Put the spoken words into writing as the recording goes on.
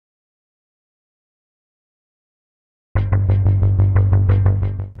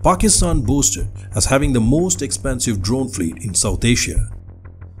Pakistan boasted as having the most expensive drone fleet in South Asia,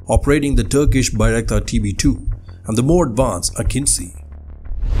 operating the Turkish Bayraktar TB2 and the more advanced Akinci.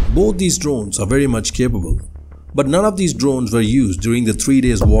 Both these drones are very much capable, but none of these drones were used during the 3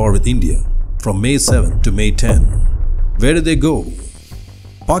 days war with India from May 7 to May 10. Where did they go?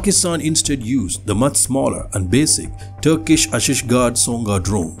 Pakistan instead used the much smaller and basic Turkish Ashishgard Songa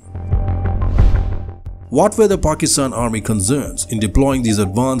drone. What were the Pakistan Army concerns in deploying these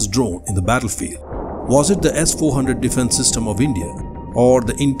advanced drones in the battlefield? Was it the S-400 defense system of India or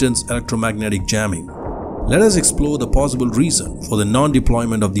the intense electromagnetic jamming? Let us explore the possible reason for the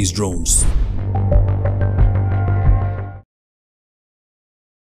non-deployment of these drones.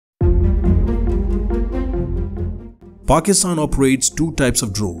 Pakistan operates two types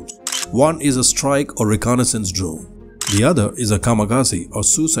of drones. One is a strike or reconnaissance drone. The other is a kamikaze or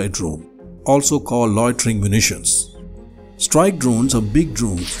suicide drone, also called loitering munitions. Strike drones are big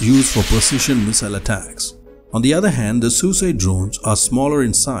drones used for precision missile attacks. On the other hand, the suicide drones are smaller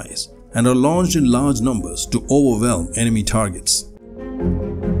in size and are launched in large numbers to overwhelm enemy targets.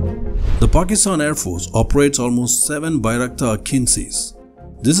 The Pakistan Air Force operates almost 7 Bayraktar Akincis.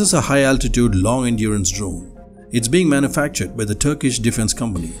 This is a high-altitude, long-endurance drone. It's being manufactured by the Turkish defense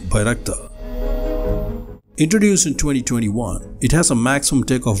company Bayraktar. Introduced in 2021, it has a maximum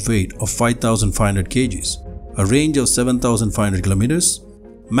takeoff weight of 5,500 kg, a range of 7,500 km,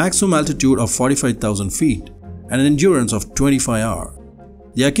 maximum altitude of 45,000 feet, and an endurance of 25 hours.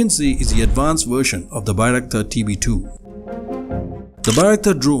 The Akinci is the advanced version of the Bayraktar TB2. The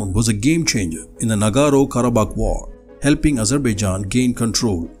Bayraktar drone was a game-changer in the Nagorno-Karabakh war, helping Azerbaijan gain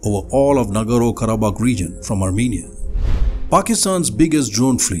control over all of Nagorno-Karabakh region from Armenia. Pakistan's biggest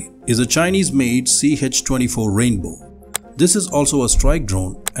drone fleet is a Chinese-made CH-24 Rainbow. This is also a strike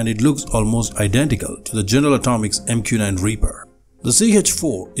drone and it looks almost identical to the General Atomics MQ-9 Reaper. The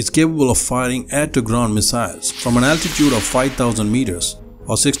CH-4 is capable of firing air-to-ground missiles from an altitude of 5,000 meters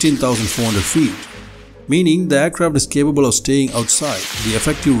or 16,400 feet, meaning the aircraft is capable of staying outside the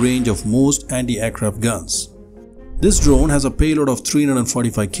effective range of most anti-aircraft guns. This drone has a payload of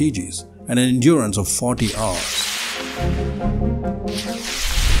 345 kg and an endurance of 40 hours.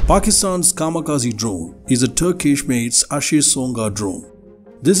 Pakistan's kamikaze drone is a Turkish-made Ashish Songa drone.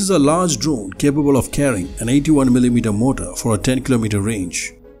 This is a large drone capable of carrying an 81mm motor for a 10km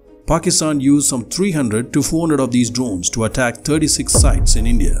range. Pakistan used some 300 to 400 of these drones to attack 36 sites in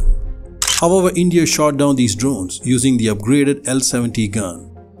India. However, India shot down these drones using the upgraded L-70 gun.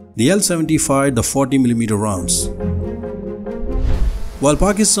 The L-70 fired the 40mm rounds. While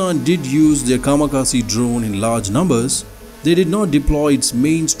Pakistan did use their kamikaze drone in large numbers, they did not deploy its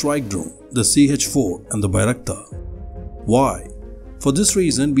main strike drone, the CH-4 and the Bayraktar. Why? For this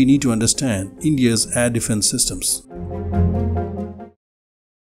reason, we need to understand India's air defense systems.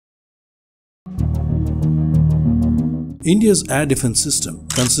 India's air defense system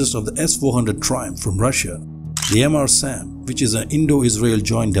consists of the S-400 Triumph from Russia, the MR-SAM, which is an Indo-Israel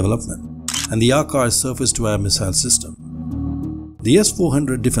joint development, and the Akash surface-to-air missile system. The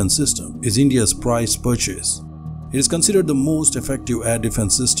S-400 defense system is India's prized purchase. It is considered the most effective air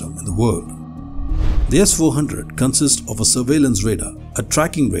defense system in the world. The S-400 consists of a surveillance radar, a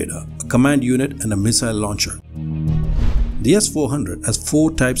tracking radar, a command unit, and a missile launcher. The S-400 has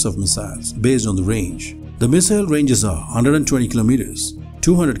 4 types of missiles based on the range. The missile ranges are 120 km,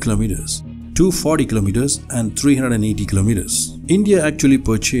 200 km, 240 km and 380 km. India actually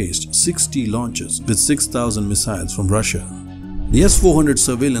purchased 60 launchers with 6,000 missiles from Russia. The S-400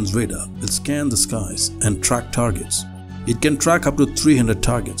 surveillance radar will scan the skies and track targets. It can track up to 300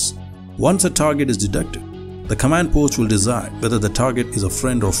 targets. Once a target is detected, the command post will decide whether the target is a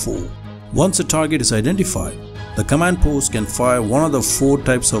friend or foe. Once a target is identified, the command post can fire one of the 4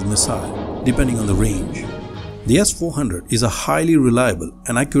 types of missile depending on the range. The S-400 is a highly reliable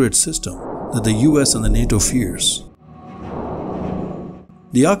and accurate system that the US and the NATO fears.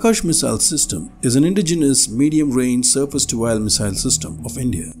 The Akash missile system is an indigenous medium-range surface-to-air missile system of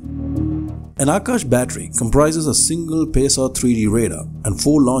India. An Akash battery comprises a single PESA 3D radar and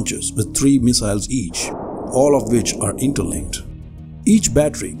 4 launchers with 3 missiles each, all of which are interlinked. Each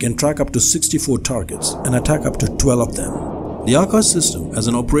battery can track up to 64 targets and attack up to 12 of them. The Akash system has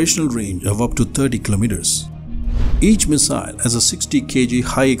an operational range of up to 30 kilometers. Each missile has a 60 kg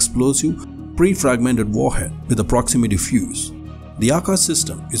high-explosive pre-fragmented warhead with a proximity fuse. The Akash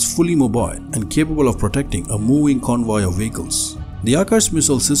system is fully mobile and capable of protecting a moving convoy of vehicles. The Akash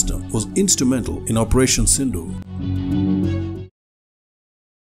missile system was instrumental in Operation Sindoor.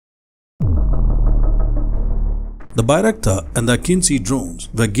 The Bayraktar and the Akinci drones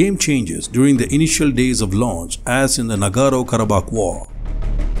were game changers during the initial days of launch as in the Nagorno-Karabakh war.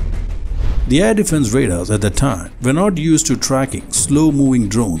 The air defense radars at the time were not used to tracking slow-moving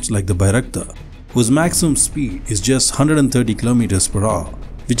drones like the Bayraktar, whose maximum speed is just 130 km per hour,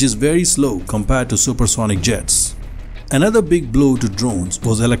 which is very slow compared to supersonic jets. Another big blow to drones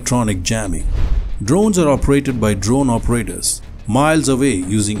was electronic jamming. Drones are operated by drone operators miles away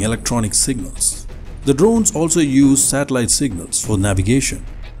using electronic signals. The drones also use satellite signals for navigation.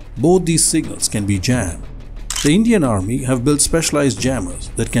 Both these signals can be jammed. The Indian Army have built specialized jammers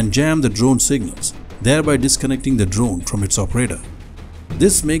that can jam the drone signals, thereby disconnecting the drone from its operator.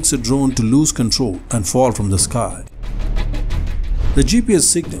 This makes a drone to lose control and fall from the sky. The GPS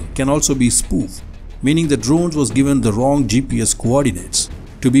signal can also be spoofed, meaning the drone was given the wrong GPS coordinates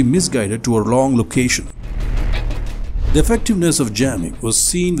to be misguided to a wrong location. The effectiveness of jamming was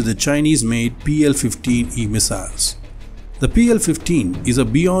seen with the Chinese-made PL-15E missiles. The PL-15 is a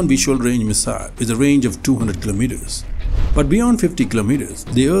beyond visual range missile with a range of 200 km. But beyond 50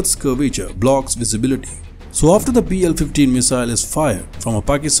 km, the Earth's curvature blocks visibility. So after the PL-15 missile is fired from a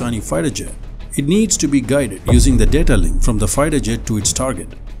Pakistani fighter jet, it needs to be guided using the data link from the fighter jet to its target.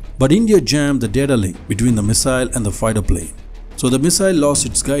 But India jammed the data link between the missile and the fighter plane. So the missile lost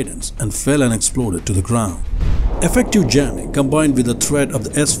its guidance and fell and exploded to the ground. Effective jamming combined with the threat of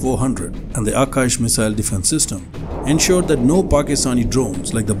the S-400 and the Akinci missile defense system ensured that no Pakistani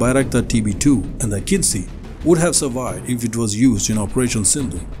drones like the Bayraktar TB2 and the Akinci would have survived if it was used in Operation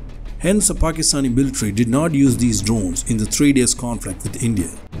Sindhu. Hence, the Pakistani military did not use these drones in the 3 days conflict with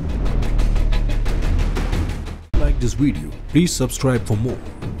India. If you like this video, please subscribe for more.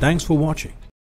 Thanks for watching.